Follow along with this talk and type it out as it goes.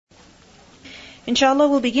Inshallah,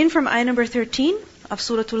 we'll begin from ayah number 13 of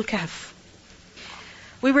Surah Al-Kahf.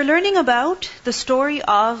 We were learning about the story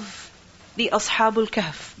of the Ashabul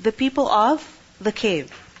Kahf, the people of the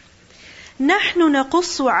cave. نَحْنُ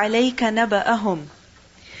نَقُصُّ عَلَيْكَ نَبَأَهُمْ.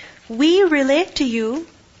 We relate to you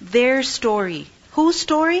their story. Whose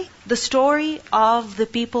story? The story of the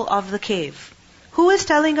people of the cave. Who is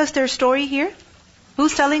telling us their story here?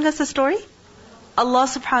 Who's telling us the story? Allah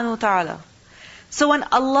subhanahu wa ta'ala. So when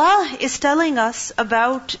Allah is telling us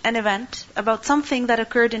about an event, about something that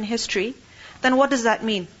occurred in history, then what does that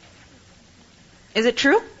mean? Is it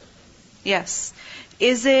true? Yes.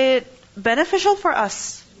 Is it beneficial for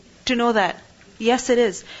us to know that? Yes, it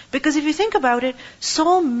is. Because if you think about it,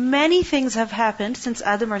 so many things have happened since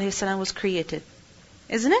Adam alayhi salam was created.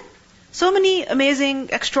 Isn't it? So many amazing,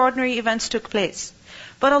 extraordinary events took place.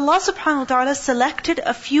 But Allah subhanahu wa ta'ala selected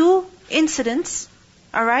a few incidents,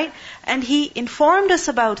 alright, and He informed us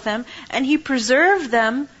about them, and He preserved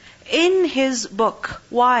them in His book.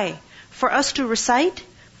 Why? For us to recite,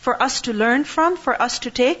 for us to learn from, for us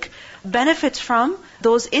to take benefits from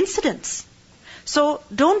those incidents. So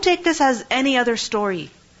don't take this as any other story.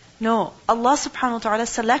 No, Allah subhanahu wa ta'ala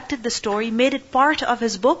selected the story, made it part of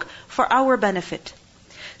His book for our benefit.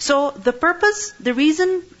 So the purpose, the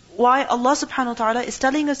reason why Allah subhanahu wa ta'ala is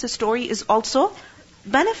telling us the story is also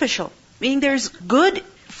beneficial. Meaning there's good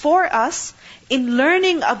for us in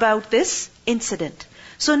learning about this incident.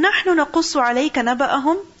 So نَحْنُ نَقُصُّ عَلَيْكَ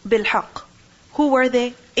نَبَأَهُمْ بِالْحَقِّ. Who were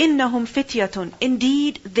they? إِنَّهُمْ فِتْيَةٌ.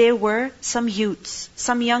 Indeed, they were some youths,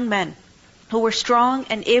 some young men, who were strong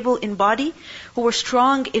and able in body, who were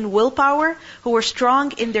strong in willpower, who were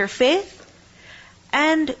strong in their faith.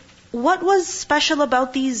 And what was special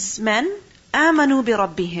about these men? آمَنُوا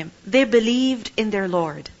بِرَبِّهِمْ. They believed in their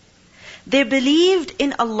Lord. They believed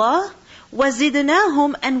in Allah.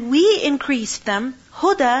 وَزِدْنَاهُمْ. And we increased them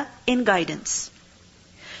huda, in guidance.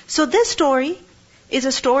 So this story is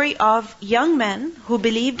a story of young men who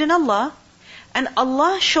believed in Allah, and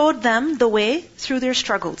Allah showed them the way through their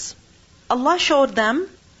struggles. Allah showed them,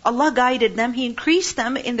 Allah guided them, He increased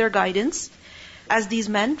them in their guidance as these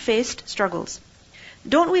men faced struggles.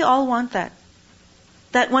 Don't we all want that?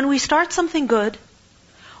 That when we start something good,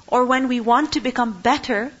 or when we want to become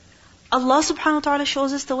better, Allah subhanahu wa ta'ala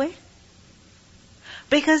shows us the way?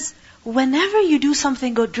 Because whenever you do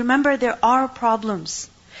something good, remember there are problems.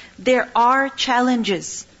 There are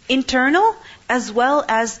challenges, internal as well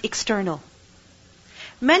as external.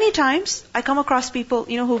 Many times, I come across people,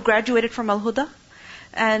 who graduated from Al-Huda,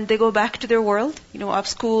 and they go back to their world, of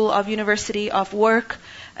school, of university, of work.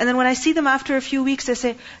 And then when I see them after a few weeks, they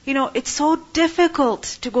say, it's so difficult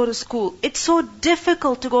to go to school. It's so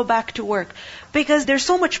difficult to go back to work. Because there's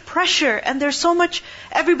so much pressure, and there's so much,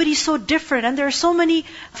 everybody's so different, and there are so many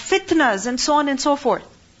fitnas, and so on and so forth.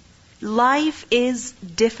 Life is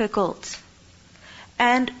difficult.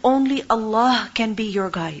 And only Allah can be your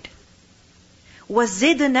guide.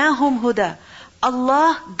 وَزِدْنَاهُمْ هُدًى.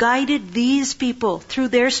 Allah guided these people through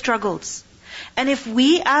their struggles. And if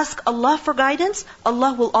we ask Allah for guidance,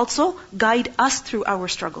 Allah will also guide us through our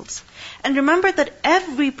struggles. And remember that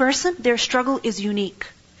every person, their struggle is unique.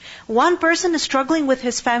 One person is struggling with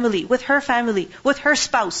his family, with her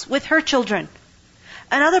spouse, with her children.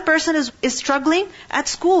 Another person is struggling at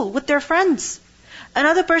school with their friends.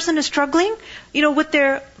 Another person is struggling, with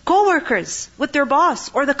their co-workers, with their boss,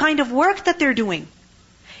 or the kind of work that they're doing.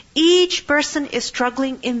 Each person is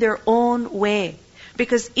struggling in their own way.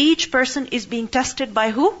 Because each person is being tested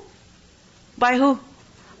by who? By who?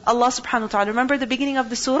 Allah subhanahu wa ta'ala. Remember the beginning of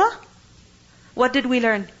the surah? What did we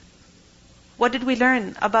learn? What did we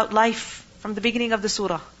learn about life from the beginning of the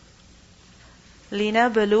surah?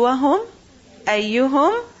 لِنَبْلُوَهُمْ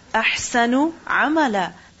أَيُّهُمْ أَحْسَنُ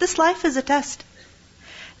عَمَلًا. This life is a test.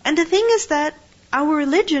 And the thing is that our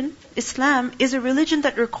religion, Islam, is a religion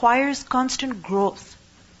that requires constant growth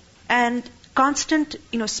and constant,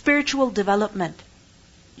 spiritual development.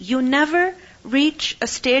 You never reach a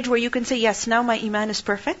stage where you can say, yes, now my iman is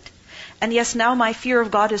perfect, and yes, now my fear of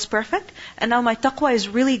God is perfect, and now my taqwa is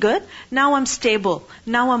really good, now I'm stable,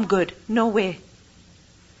 now I'm good. No way.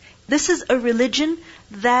 This is a religion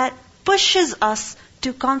that pushes us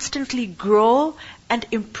to constantly grow and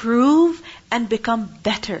improve and become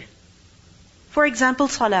better. For example,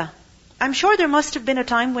 salah. I'm sure there must have been a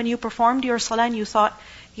time when you performed your salah and you thought,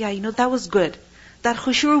 yeah, that was good. That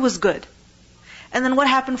khushu' was good. And then what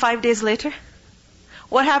happened 5 days later?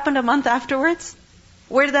 What happened a month afterwards?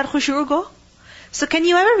 Where did that khushu' go? So can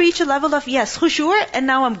you ever reach a level of, yes, khushu' and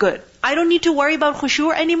now I'm good. I don't need to worry about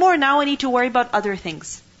khushu' anymore, now I need to worry about other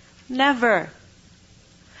things. Never.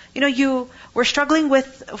 You were struggling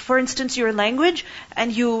with, for instance, your language,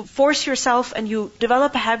 and you force yourself and you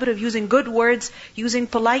develop a habit of using good words, using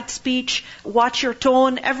polite speech, watch your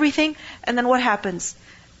tone, everything, and then what happens?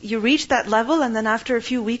 You reach that level, and then after a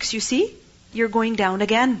few weeks, you see, you're going down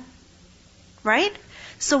again. Right?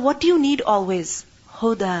 So what do you need always?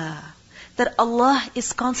 Huda. That Allah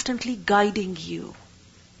is constantly guiding you.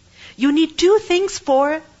 You need two things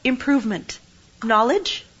for improvement.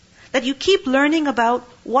 Knowledge, that you keep learning about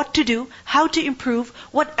what to do, how to improve,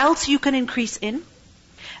 what else you can increase in.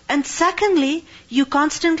 And secondly, you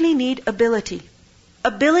constantly need ability.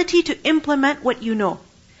 Ability to implement what you know.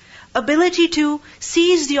 Ability to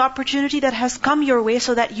seize the opportunity that has come your way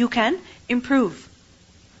so that you can improve.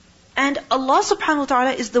 And Allah subhanahu wa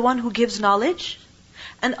ta'ala is the one who gives knowledge.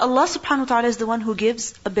 And Allah subhanahu wa ta'ala is the one who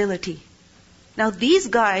gives ability. Now these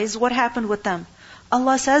guys, what happened with them?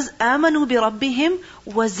 Allah says, آمَنُوا بِرَبِّهِمْ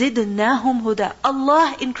وَزِدْنَاهُمْ هُدًى.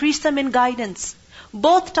 Allah increased them in guidance.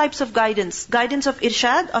 Both types of guidance. Guidance of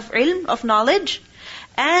irshad, of ilm, of knowledge.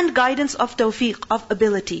 And guidance of tawfiq, of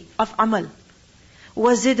ability, of amal.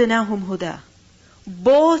 وَزِدْنَاهُمْ هُدًى.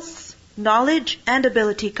 Both knowledge and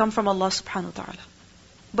ability come from Allah subhanahu wa ta'ala.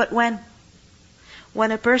 But when?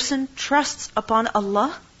 When a person trusts upon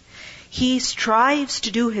Allah, he strives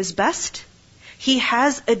to do his best, he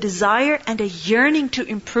has a desire and a yearning to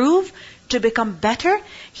improve, to become better,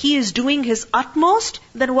 he is doing his utmost,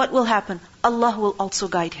 then what will happen? Allah will also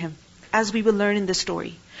guide him, as we will learn in this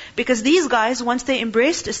story. Because these guys, once they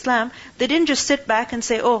embraced Islam, they didn't just sit back and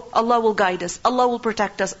say, oh, Allah will guide us, Allah will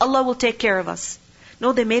protect us, Allah will take care of us.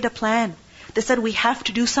 No, they made a plan. They said, we have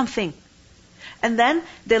to do something. And then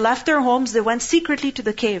they left their homes, they went secretly to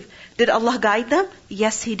the cave. Did Allah guide them?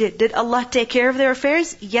 Yes, He did. Did Allah take care of their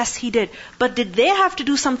affairs? Yes, He did. But did they have to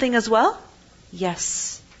do something as well?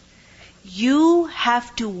 Yes. You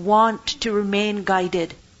have to want to remain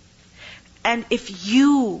guided. And if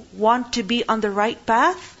you want to be on the right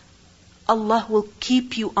path, Allah will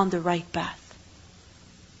keep you on the right path.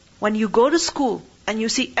 When you go to school, and you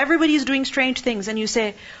see everybody is doing strange things, and you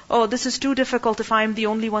say, oh, this is too difficult if I'm the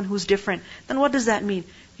only one who's different. Then what does that mean?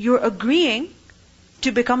 You're agreeing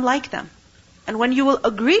to become like them. And when you will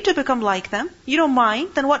agree to become like them, you don't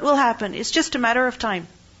mind, then what will happen? It's just a matter of time.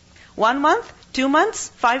 1 month, 2 months,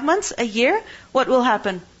 5 months, a year, what will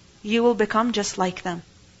happen? You will become just like them.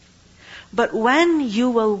 But when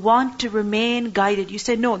you will want to remain guided, you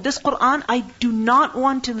say, no, this Qur'an I do not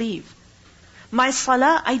want to leave. My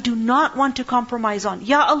salah, I do not want to compromise on.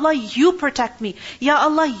 Ya Allah, you protect me. Ya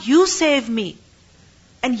Allah, you save me.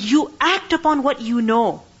 And you act upon what you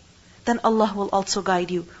know. Then Allah will also guide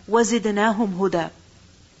you. وَزِدْنَاهُمْ هُدًى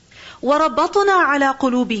وَرَبَطْنَا عَلَىٰ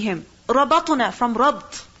قُلُوبِهِمْ. Rabatuna, from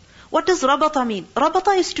rabt. What does rabata mean?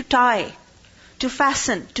 Rabata is to tie, to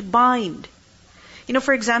fasten, to bind.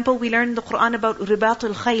 For example, we learn in the Qur'an about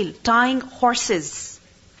ribatul khayl, tying horses.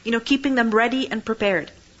 Keeping them ready and prepared.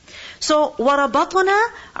 So, وَرَبَطْنَا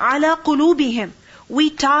عَلَىٰ قُلُوبِهِمْ. We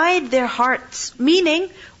tied their hearts, meaning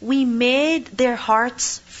we made their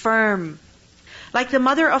hearts firm. Like the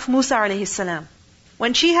mother of Musa alayhi salam.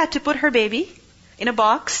 When she had to put her baby in a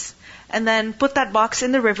box, and then put that box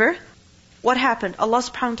in the river, what happened? Allah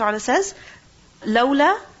subhanahu wa ta'ala says,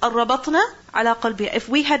 لَوْلَا أَرَّبَطْنَا عَلَىٰ قَلْبِهَا. If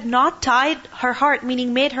we had not tied her heart,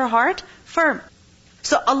 meaning made her heart firm.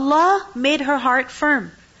 So Allah made her heart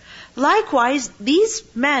firm. Likewise, these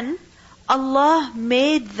men, Allah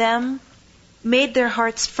made their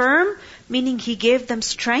hearts firm, meaning He gave them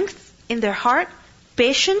strength in their heart,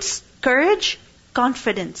 patience, courage,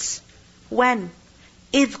 confidence. When?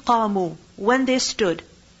 إِذْ قَامُوا. When they stood.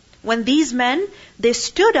 When these men, they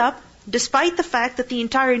stood up, despite the fact that the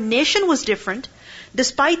entire nation was different,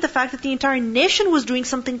 despite the fact that the entire nation was doing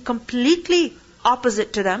something completely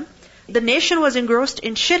opposite to them. The nation was engrossed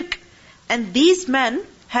in shirk, and these men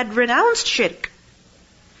had renounced shirk.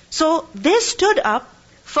 So they stood up,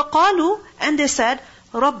 فَقَالُوا, and they said,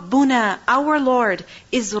 رَبُّنَا, our Lord,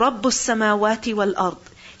 is رَبُّ السَّمَاوَاتِ وَالْأَرْضِ.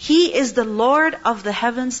 He is the Lord of the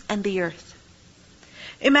heavens and the earth.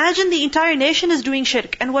 Imagine the entire nation is doing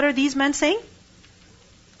shirk. And what are these men saying?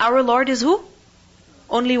 Our Lord is who?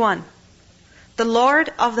 Only one. The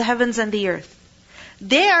Lord of the heavens and the earth.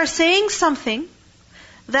 They are saying something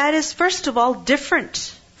that is, first of all,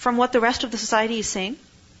 different from what the rest of the society is saying.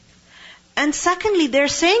 And secondly, they're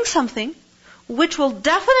saying something which will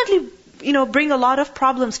definitely, bring a lot of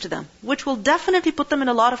problems to them, which will definitely put them in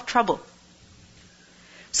a lot of trouble.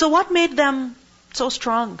 So what made them so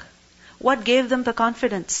strong? What gave them the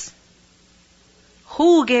confidence?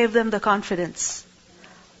 Who gave them the confidence?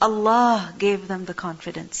 Allah gave them the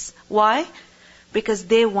confidence. Why? Because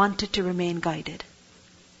they wanted to remain guided.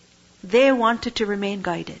 They wanted to remain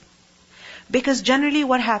guided. Because generally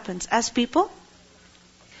what happens as people,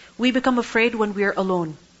 we become afraid when we are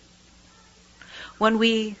alone. When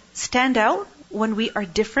we stand out, when we are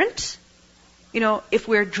different, if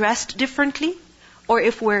we're dressed differently, or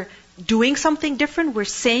if we're doing something different, we're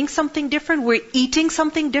saying something different, we're eating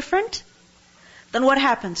something different, then what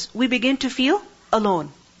happens? We begin to feel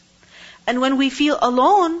alone. And when we feel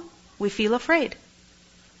alone, we feel afraid.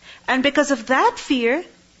 And because of that fear,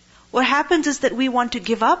 what happens is that we want to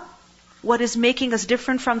give up what is making us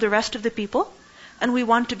different from the rest of the people, and we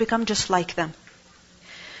want to become just like them.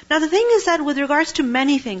 Now the thing is that with regards to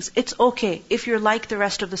many things, it's okay if you're like the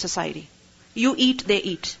rest of the society. You eat, they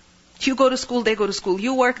eat. You go to school, they go to school.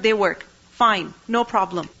 You work, they work. Fine, no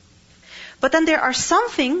problem. But then there are some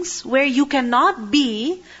things where you cannot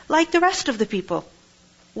be like the rest of the people.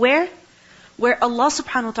 Where? Where Allah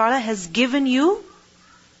subhanahu wa ta'ala has given you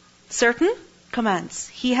certain commands.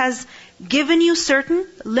 He has given you certain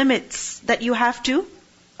limits that you have to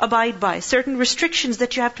abide by, certain restrictions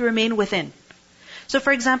that you have to remain within. So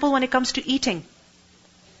for example, when it comes to eating,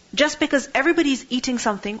 just because everybody's eating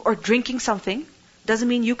something or drinking something, doesn't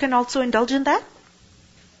mean you can also indulge in that?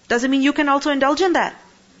 Doesn't mean you can also indulge in that?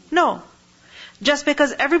 No. Just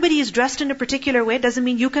because everybody is dressed in a particular way, doesn't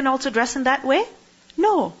mean you can also dress in that way?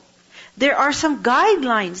 No. There are some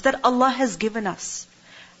guidelines that Allah has given us.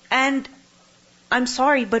 And I'm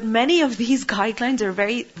sorry, but many of these guidelines are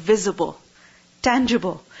very visible,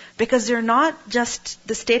 tangible, because they're not just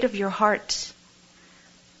the state of your heart.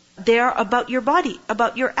 They are about your body,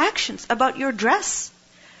 about your actions, about your dress.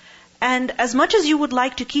 And as much as you would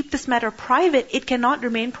like to keep this matter private, it cannot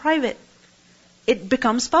remain private. It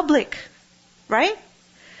becomes public, right?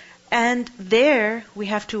 And there we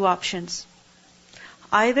have two options.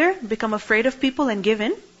 Either become afraid of people and give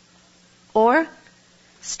in, or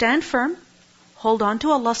stand firm, hold on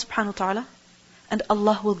to Allah subhanahu wa ta'ala, and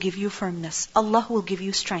Allah will give you firmness. Allah will give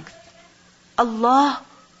you strength. Allah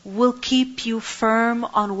will keep you firm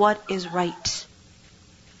on what is right.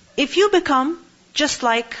 If you become just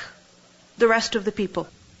like the rest of the people,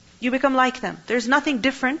 you become like them. There's nothing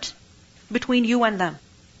different between you and them.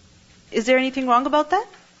 Is there anything wrong about that?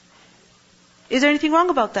 Is there anything wrong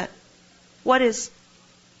about that? What is?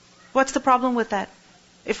 What's the problem with that?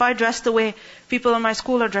 If I dress the way people in my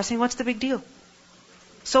school are dressing, what's the big deal?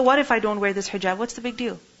 So what if I don't wear this hijab? What's the big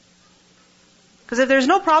deal? Because if there's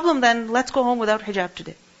no problem, then let's go home without hijab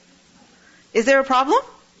today. Is there a problem?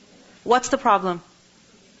 What's the problem?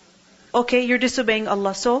 Okay, you're disobeying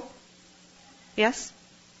Allah, so? Yes?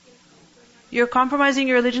 You're compromising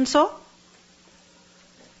your religion, so?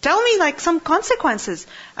 Tell me like some consequences.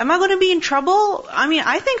 Am I going to be in trouble?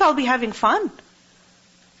 I think I'll be having fun.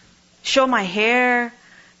 Show my hair,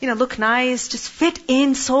 look nice, just fit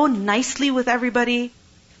in so nicely with everybody.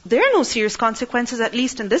 There are no serious consequences, at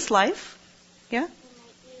least in this life. Yeah?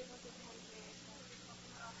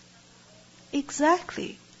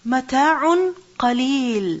 Exactly. Mata'un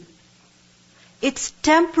qaleel. It's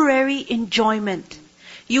temporary enjoyment.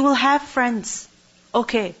 You will have friends.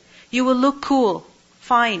 Okay. You will look cool.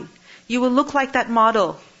 Fine. You will look like that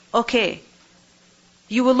model. Okay.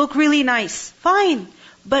 You will look really nice. Fine.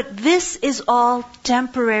 But this is all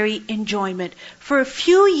temporary enjoyment. For a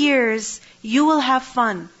few years, you will have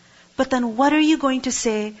fun. But then what are you going to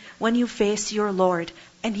say when you face your Lord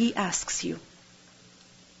and He asks you?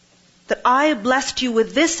 That I blessed you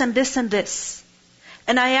with this and this and this.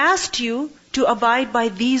 And I asked you to abide by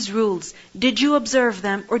these rules. Did you observe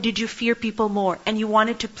them or did you fear people more and you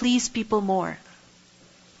wanted to please people more?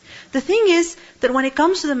 The thing is that when it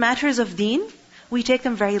comes to the matters of deen, we take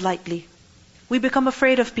them very lightly. We become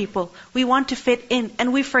afraid of people. We want to fit in.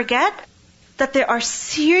 And we forget that there are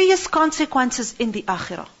serious consequences in the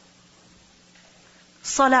akhirah.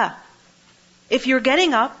 Salah. If you're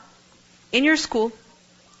getting up in your school,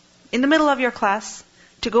 in the middle of your class,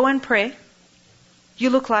 to go and pray, you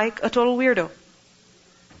look like a total weirdo.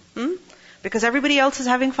 Because everybody else is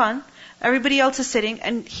having fun, everybody else is sitting,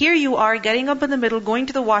 and here you are getting up in the middle, going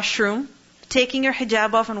to the washroom, taking your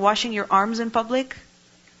hijab off and washing your arms in public.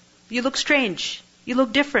 You look strange. You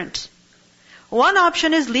look different. One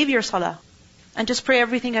option is leave your salah and just pray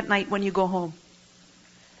everything at night when you go home.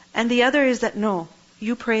 And the other is that no,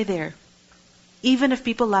 you pray there. Even if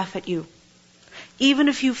people laugh at you. Even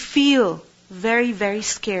if you feel very, very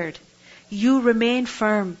scared. You remain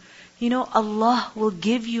firm. Allah will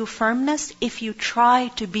give you firmness if you try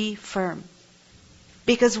to be firm.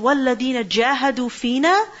 Because وَالَّذِينَ جَاهَدُوا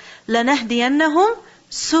فِينَا لَنَهْدِيَنَّهُمْ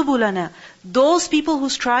سُبُلَنَا. Those people who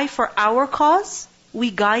strive for our cause, we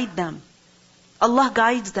guide them. Allah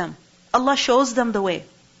guides them. Allah shows them the way.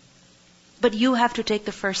 But you have to take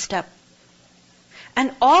the first step.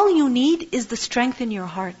 And all you need is the strength in your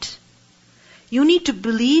heart. You need to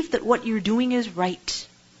believe that what you're doing is right.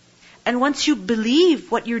 And once you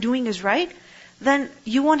believe what you're doing is right, then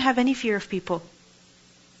you won't have any fear of people.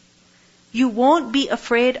 You won't be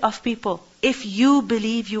afraid of people if you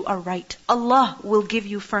believe you are right. Allah will give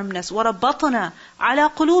you firmness. وَرَبَّطْنَا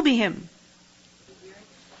عَلَى قُلُوبِهِمْ. And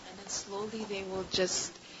then slowly they will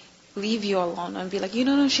just leave you alone and be like,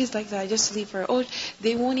 no, she's like that, just leave her. Or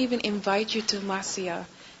they won't even invite you to masiyah.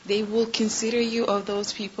 They will consider you of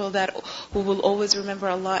those people who will always remember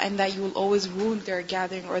Allah and that you will always ruin their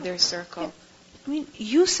gathering or their circle.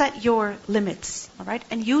 You set your limits, all right?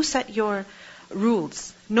 And you set your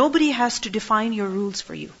rules. Nobody has to define your rules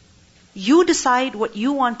for you. You decide what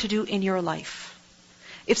you want to do in your life.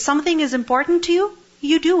 If something is important to you,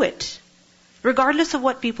 you do it, regardless of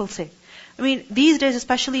what people say. These days,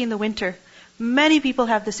 especially in the winter, many people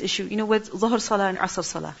have this issue, with Dhuhr Salah and Asr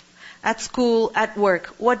Salah. At school, at work,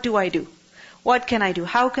 what do I do? What can I do?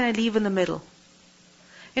 How can I leave in the middle?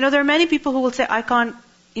 There are many people who will say, I can't,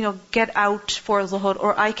 get out for Dhuhr,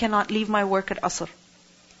 or I cannot leave my work at Asr.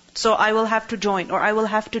 So I will have to join, or I will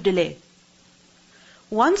have to delay.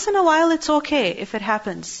 Once in a while, it's okay if it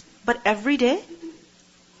happens. But every day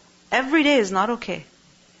is not okay.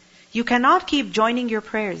 You cannot keep joining your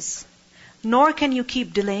prayers, nor can you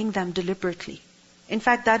keep delaying them deliberately. In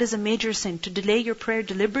fact, that is a major sin. To delay your prayer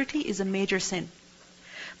deliberately is a major sin.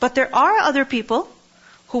 But there are other people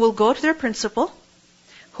who will go to their principal,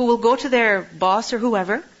 who will go to their boss or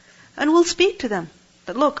whoever, and will speak to them.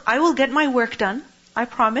 That, look, I will get my work done. I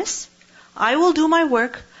promise. I will do my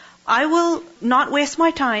work. I will not waste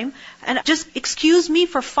my time. And just excuse me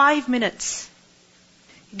for 5 minutes.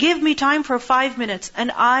 Give me time for 5 minutes, and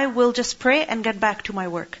I will just pray and get back to my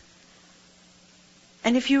work.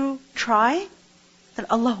 And if you try, then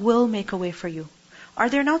Allah will make a way for you. Are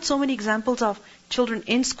there not so many examples of children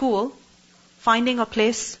in school finding a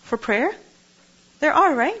place for prayer? There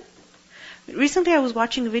are, right? Recently I was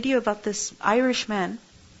watching a video about this Irish man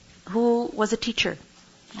who was a teacher,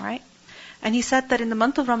 right? And he said that in the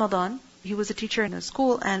month of Ramadan, he was a teacher in a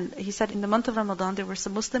school, and he said in the month of Ramadan there were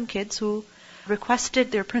some Muslim kids who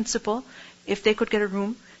requested their principal if they could get a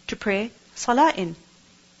room to pray Salah in.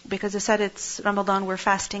 Because they said it's Ramadan, we're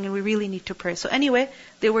fasting, and we really need to pray. So anyway,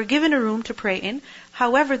 they were given a room to pray in.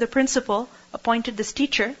 However, the principal appointed this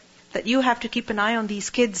teacher that you have to keep an eye on these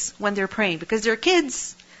kids when they're praying. Because they're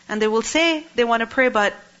kids, and they will say they want to pray,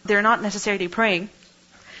 but they're not necessarily praying.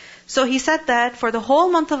 So he said that for the whole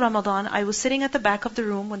month of Ramadan, I was sitting at the back of the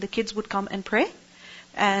room when the kids would come and pray.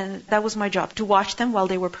 And that was my job, to watch them while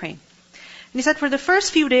they were praying. And he said, for the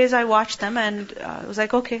first few days I watched them, and I was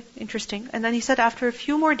like, okay, interesting. And then he said, after a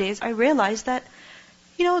few more days, I realized that,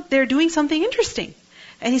 they're doing something interesting.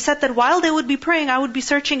 And he said that while they would be praying, I would be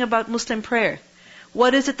searching about Muslim prayer.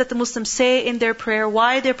 What is it that the Muslims say in their prayer?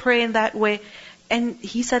 Why they pray in that way? And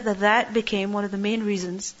he said that became one of the main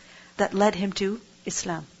reasons that led him to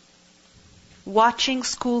Islam. Watching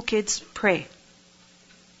school kids pray.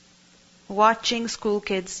 Watching school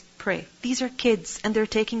kids pray. These are kids, and they're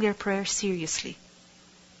taking their prayer seriously.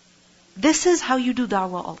 This is how you do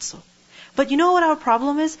da'wah also. But you know what our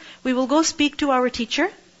problem is? We will go speak to our teacher.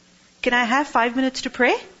 Can I have 5 minutes to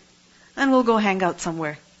pray? And we'll go hang out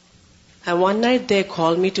somewhere. And one night they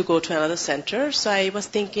called me to go to another center. So I was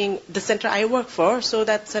thinking, the center I work for, so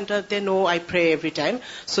that center, they know I pray every time.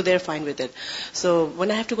 So they're fine with it. So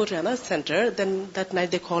when I have to go to another center, then that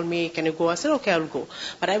night they called me, can you go? I said, okay, I'll go.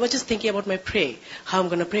 But I was just thinking about my pray, how I'm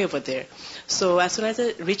going to pray over there. So as soon as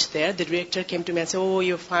I reached there, the director came to me and said, oh,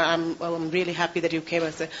 you're fine. I'm really happy that you came.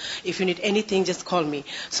 I said, if you need anything, just call me.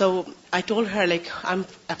 So I told her, I'm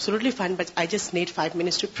absolutely fine, but I just need 5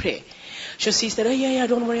 minutes to pray. So she said, oh, yeah,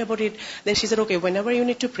 don't worry about it. Then she said, okay, whenever you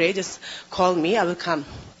need to pray, just call me, I will come.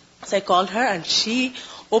 So I called her, and she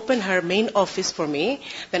opened her main office for me.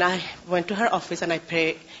 Then I went to her office, and I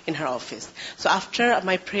prayed in her office. So after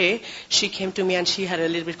my prayer, she came to me, and she had a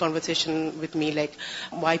little bit conversation with me,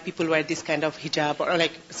 why people wear this kind of hijab, or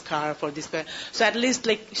scarf, or this kind. So at least,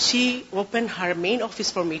 she opened her main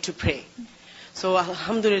office for me to pray. So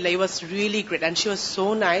alhamdulillah, it was really great. And she was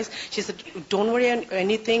so nice. She said, don't worry about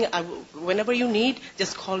anything. Whenever you need,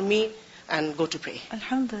 just call me and go to pray.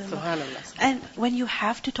 Alhamdulillah. Subhanallah. And when you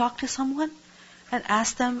have to talk to someone and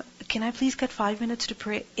ask them, can I please get 5 minutes to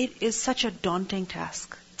pray? It is such a daunting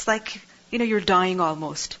task. It's like, you're dying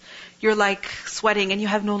almost. You're sweating and you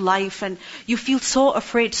have no life and you feel so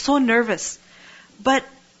afraid, so nervous. But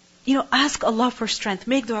ask Allah for strength.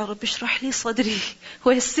 Make dua, Rabbi shrah li sadri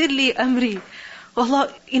wa yassir li amri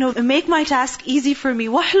Allah, make my task easy for me.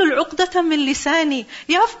 وَاحْلُلْ عُقْدَةً مِّن لِسَانِي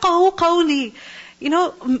يَفْقَهُ قَوْلِي.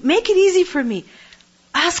 Make it easy for me.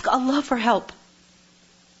 Ask Allah for help.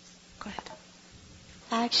 Go ahead.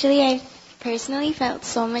 Actually, I personally felt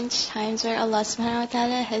so much times where Allah subhanahu wa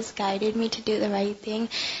ta'ala has guided me to do the right thing.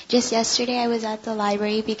 Just yesterday I was at the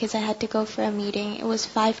library because I had to go for a meeting. It was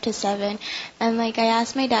 5 to 7. And I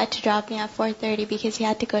asked my dad to drop me at 4:30 because he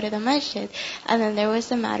had to go to the masjid. And then there was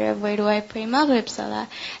the matter of where do I pray Maghrib Salah.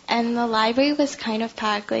 And the library was kind of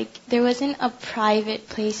packed. There wasn't a private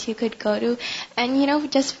place you could go to.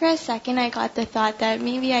 And just for a second I got the thought that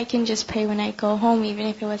maybe I can just pray when I go home even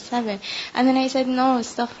if it was 7. And then I said, no,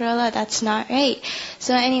 astaghfirullah, that's not right.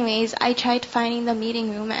 So anyways, I tried finding the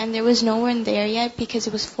meeting room and there was no one there yet because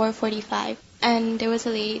it was 4:45. And there was a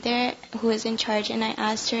lady there who was in charge and I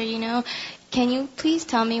asked her, can you please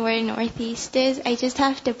tell me where Northeast is? I just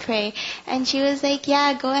have to pray. And she was like,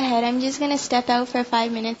 yeah, go ahead. I'm just going to step out for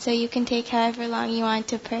 5 minutes so you can take however long you want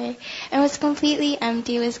to pray. And it was completely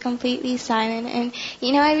empty. It was completely silent. And,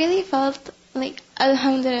 I really felt like,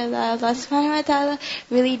 alhamdulillah, Allah subhanahu wa ta'ala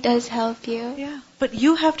really does help you. Yeah. But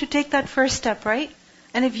you have to take that first step, right?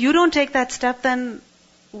 And if you don't take that step, then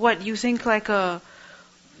what? You think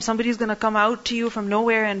somebody's going to come out to you from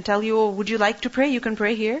nowhere and tell you, oh, would you like to pray? You can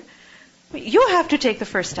pray here. You have to take the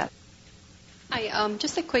first step.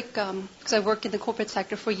 Just a quick, because I worked in the corporate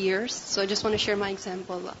sector for years, so I just want to share my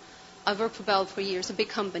example. I worked for Bell for years, a big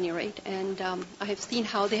company, right? And I have seen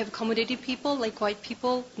how they have accommodated people, like white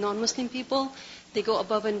people, non-Muslim people. They go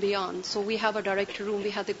above and beyond. So we have a director room, we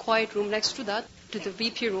have the quiet room next to that, to the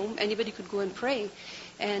VP room. Anybody could go and pray.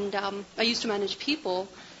 And I used to manage people,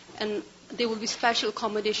 and there will be special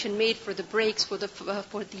accommodation made for the breaks, for the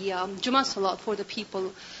Jummah Salat, for the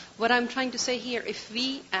people. What I'm trying to say here, if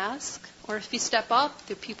we ask or if we step up,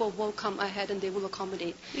 the people will come ahead and they will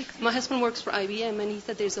accommodate. Exactly. My husband works for IBM and he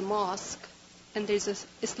said there's a mosque and there's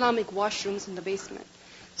Islamic washrooms in the basement.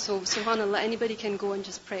 So subhanallah, anybody can go and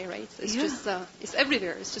just pray, right? It's just, it's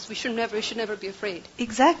everywhere. It's just we should never be afraid.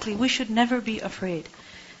 Exactly. We should never be afraid.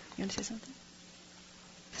 You want to say something?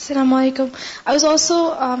 Assalamu alaikum. I was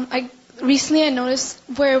also, recently I noticed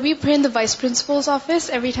where we pray in the vice principal's office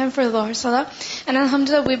every time for Dhuhr Salah. And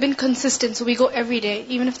alhamdulillah, we've been consistent, so we go every day.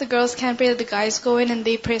 Even if the girls can't pray, the guys go in and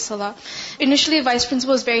they pray Salah. Initially, the vice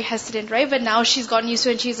principal was very hesitant, right? But now she's gotten used to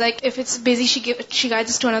it and she's like, if it's busy, she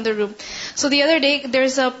guides us to another room. So the other day,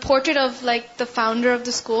 there's a portrait of the founder of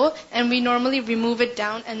the school, and we normally remove it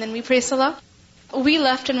down and then we pray Salah. We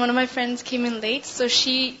left and one of my friends came in late, so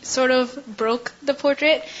she sort of broke the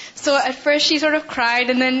portrait. So at first she sort of cried,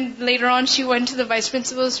 and then later on she went to the vice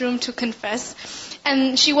principal's room to confess.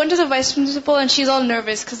 And she went to the vice principal and she's all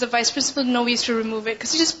nervous because the vice principal didn't know we used to remove it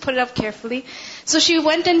because she just put it up carefully. So she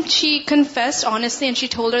went and she confessed honestly and she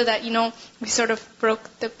told her that, we sort of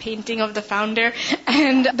broke the painting of the founder.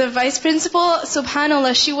 And the vice principal,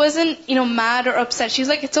 subhanAllah, she wasn't, mad or upset. She was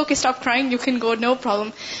like, it's okay, stop crying, you can go, no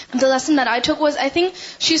problem. The lesson that I took was, I think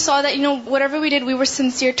she saw that, whatever we did, we were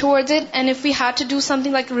sincere towards it. And if we had to do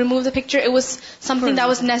something like remove the picture, it was something that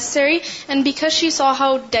was necessary. And because she saw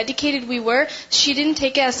how dedicated we were, she didn't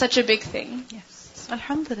take it as such a big thing. Yes.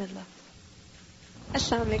 Alhamdulillah.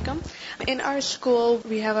 Assalamu alaikum. In our school,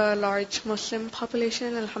 we have a large Muslim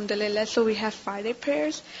population, alhamdulillah, so we have Friday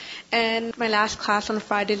prayers. And my last class on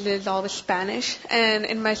Fridays is always Spanish. And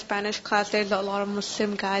in my Spanish class, there's a lot of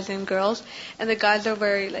Muslim guys and girls. And the guys are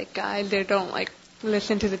very, guys, they don't,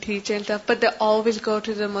 listen to the teacher and stuff, but they always go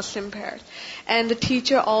to the Muslim prayers. And the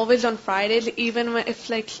teacher always on Fridays, even when if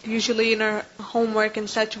usually in our homework and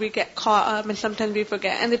such, we get caught up and sometimes we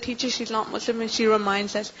forget. And the teacher, she's not Muslim and she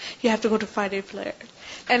reminds us, you have to go to Friday prayers.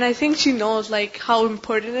 And I think she knows how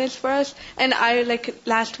important it is for us. And I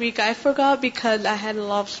last week I forgot because I had a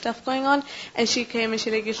lot of stuff going on. And she came and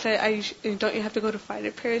she you said, don't you have to go to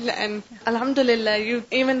Friday prayers? And alhamdulillah,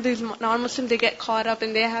 even these non-Muslims, they get caught up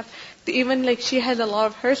and they have even she has a lot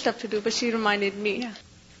of her stuff to do, but she reminded me. Yeah.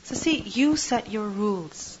 So see, you set your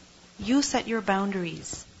rules. You set your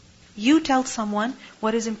boundaries. You tell someone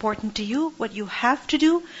what is important to you, what you have to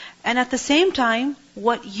do, and at the same time,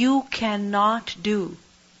 what you cannot do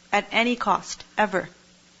at any cost, ever.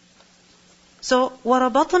 So,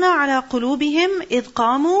 وَرَبَطْنَا عَلَى قُلُوبِهِمْ إِذْ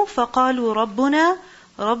قَامُوا فَقَالُوا رَبُّنَا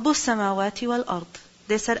رَبُّ السَّمَاوَاتِ وَالْأَرْضِ.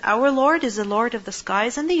 They said, our Lord is the Lord of the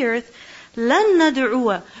skies and the earth. لَن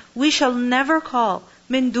نَدْعُوَ, we shall never call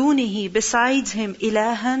مِن دُونِهِ, besides Him,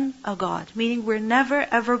 إِلَهًا, a God. Meaning we're never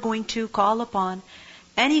ever going to call upon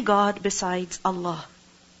any God besides Allah.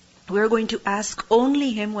 We're going to ask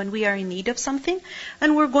only Him when we are in need of something,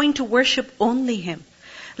 and we're going to worship only Him.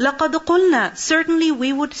 لَقَدْ قُلْنَا, certainly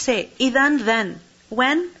we would say, إِذَنْ then,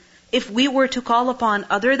 when? if we were to call upon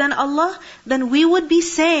other than Allah, then we would be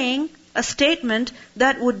saying a statement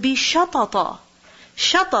that would be shatata.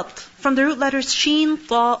 Shatat, from the root letters sheen,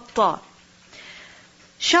 ta, ta.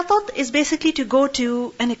 Shatat is basically to go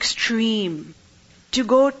to an extreme, to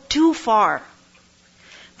go too far.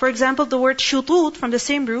 For example, the word shutut from the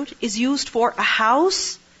same root is used for a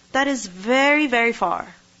house that is very, very far,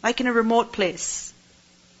 like in a remote place.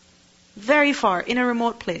 Very far, in a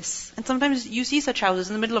remote place. And sometimes you see such houses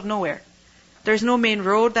in the middle of nowhere. There's no main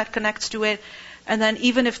road that connects to it. And then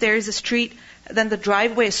even if there is a street, then the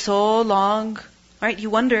driveway is so long, right? You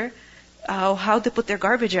wonder how they put their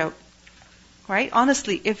garbage out, right?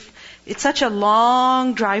 Honestly, if it's such a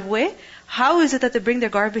long driveway, how is it that they bring their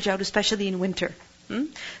garbage out, especially in winter?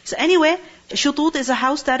 So anyway, shutut is a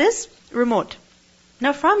house that is remote.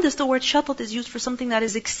 Now from this, the word shatat is used for something that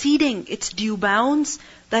is exceeding its due bounds,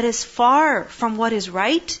 that is far from what is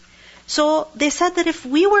right. So they said that if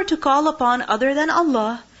we were to call upon other than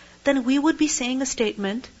Allah, then we would be saying a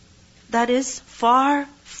statement that is far,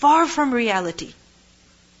 far from reality.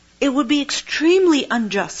 It would be extremely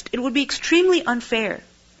unjust. It would be extremely unfair.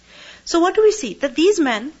 So what do we see? That these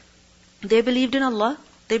men, they believed in Allah.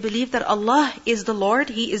 They believed that Allah is the Lord.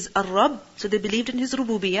 He is Ar-Rabb. So they believed in His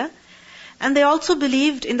rububiyyah. And they also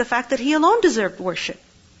believed in the fact that He alone deserved worship.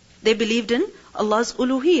 They believed in Allah's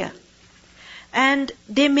uluhiyyah. And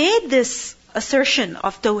they made this assertion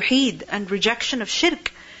of tawheed and rejection of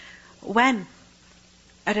shirk when?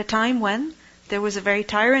 At a time when there was a very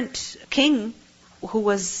tyrant king who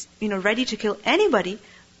was, ready to kill anybody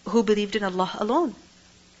who believed in Allah alone.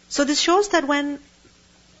 So this shows that when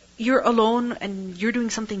you're alone and you're doing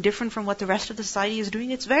something different from what the rest of the society is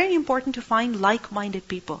doing, it's very important to find like-minded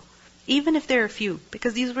people, even if there are few,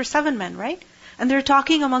 because these were 7 men, right? And they're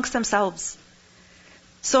talking amongst themselves.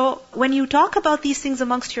 So when you talk about these things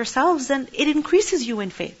amongst yourselves, then it increases you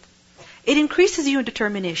in faith. It increases you in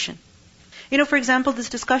determination. For example, this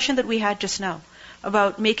discussion that we had just now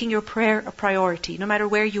about making your prayer a priority, no matter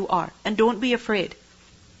where you are, and don't be afraid.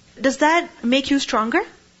 Does that make you stronger?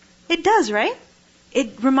 It does, right?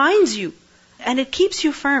 It reminds you, and it keeps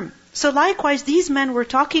you firm. So likewise, these men were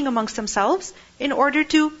talking amongst themselves in order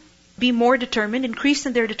to be more determined, increase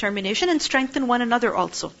in their determination, and strengthen one another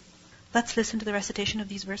also. Let's listen to the recitation of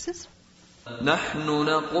these verses. نحن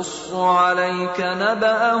نقص عليك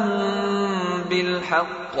نبأهم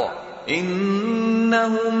بالحق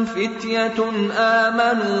إنهم فتية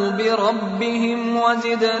آمنوا بربهم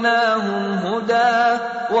وزدناهم هدى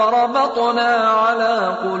وربطنا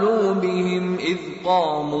على قلوبهم إذ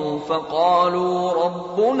قاموا فقالوا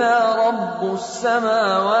ربنا رب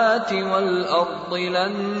السماوات والأرض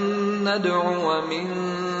لن ندعو من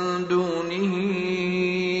دونه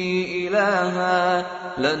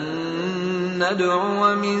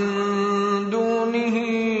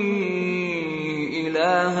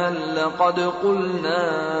إلها لقد قلنا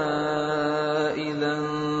إذا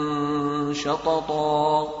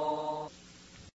شططا